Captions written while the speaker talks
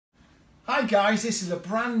Hi guys, this is a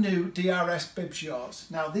brand new DRS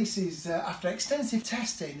Bibshorts. Now this is after extensive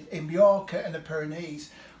testing in Mallorca and the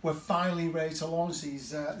Pyrenees, we're finally ready to launch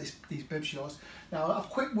these Bibshorts. Now a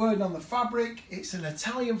quick word on the fabric. It's an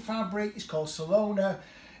Italian fabric, it's called Salona.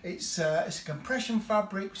 It's a compression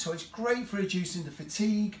fabric, so it's great for reducing the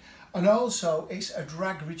fatigue, and also it's a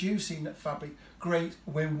drag reducing fabric. Great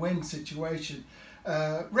win-win situation.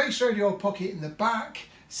 Race radio pocket in the back,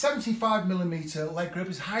 75mm leg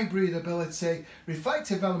grippers, high breathability,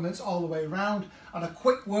 reflective elements all the way around, and a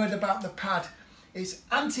quick word about the pad. It's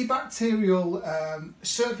antibacterial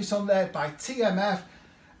surface on there by TMF.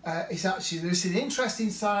 It's actually, there's an interesting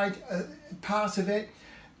side part of it.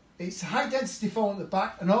 It's high density foam at the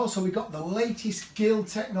back, and also we've got the latest Gill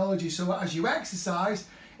technology, so as you exercise,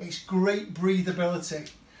 it's great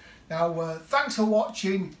breathability. Now, thanks for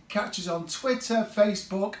watching. Catch us on Twitter,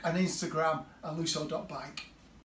 Facebook and Instagram at Lusso.bike.